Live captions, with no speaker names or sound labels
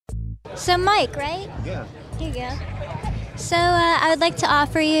So Mike, right? Yeah. Here you go. So I would like to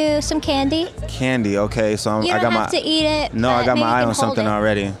offer you some candy. Candy, okay. So You I don't got have to eat it. No, I but got maybe my you eye can on hold something it.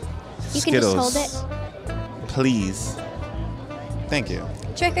 already. You can just hold it. Please. Thank you.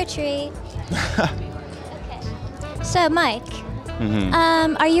 Trick or treat. Okay. So Mike,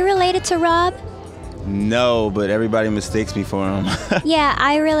 are you related to Rob? No, but everybody mistakes me for him. Yeah,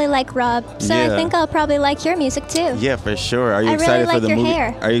 I really like Rob, so I Yeah. think I'll probably like your music too. Yeah, for sure. Are you I really excited for like the your movie?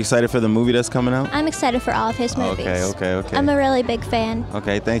 hair. Are you excited for the movie that's coming out? I'm excited for all of his movies. Okay. I'm a really big fan.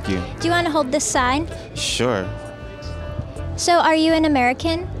 Okay, thank you. Do you want to hold this sign? Sure. So are you an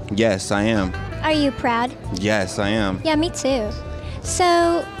American? Yes, I am. Are you proud? Yes, I am. Yeah, me too.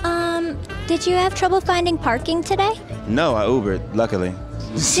 So, did you have trouble finding parking today? No, I Ubered, luckily.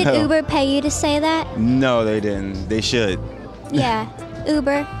 Did So- Uber pay you to say that? No, they didn't. They should. Yeah,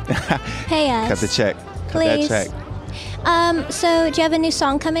 Uber, pay us. Cut the check. Please. Cut that check. So do you have a new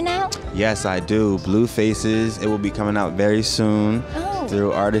song coming out? Yes, I do. Blue Faces. It will be coming out very soon Oh.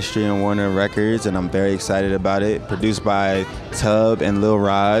 through Artistry and Warner Records, and I'm very excited about it. Produced by Tub and Lil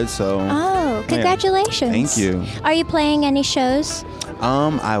Rod. So. Oh, congratulations. Thank you. Are you playing any shows?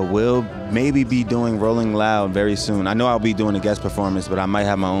 I will maybe be doing Rolling Loud very soon. I know I'll be doing a guest performance, but I might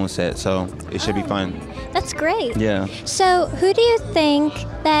have my own set, so it should be fun. That's great. Yeah. So who do you think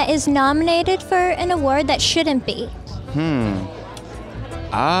that is nominated for an award that shouldn't be?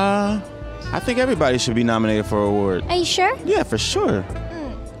 I think everybody should be nominated for an award. Are you sure? Yeah, for sure.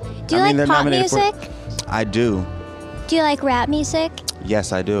 Do you I mean, they're like pop nominated for- music? I do. Do you like rap music?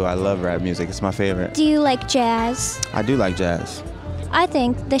 Yes, I do. I love rap music. It's my favorite. Do you like jazz? I do like jazz. I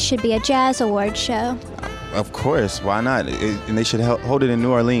think this should be a jazz award show. Of course. Why not? And they should hold it in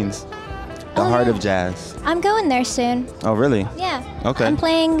New Orleans, the heart of jazz. I'm going there soon. Oh, really? Yeah. Okay. I'm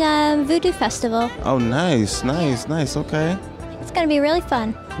playing Voodoo Festival. Oh, nice. Okay. It's going to be really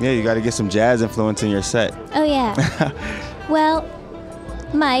fun. Yeah, you got to get some jazz influence in your set. Oh, yeah. Well,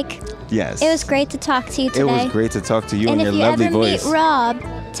 Mike, Yes. it was great to talk to you today. It was great to talk to you and, And your if you lovely ever voice. meet Rob,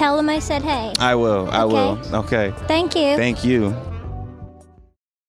 tell him I said hey. I will. Okay. Okay. Thank you. Thank you.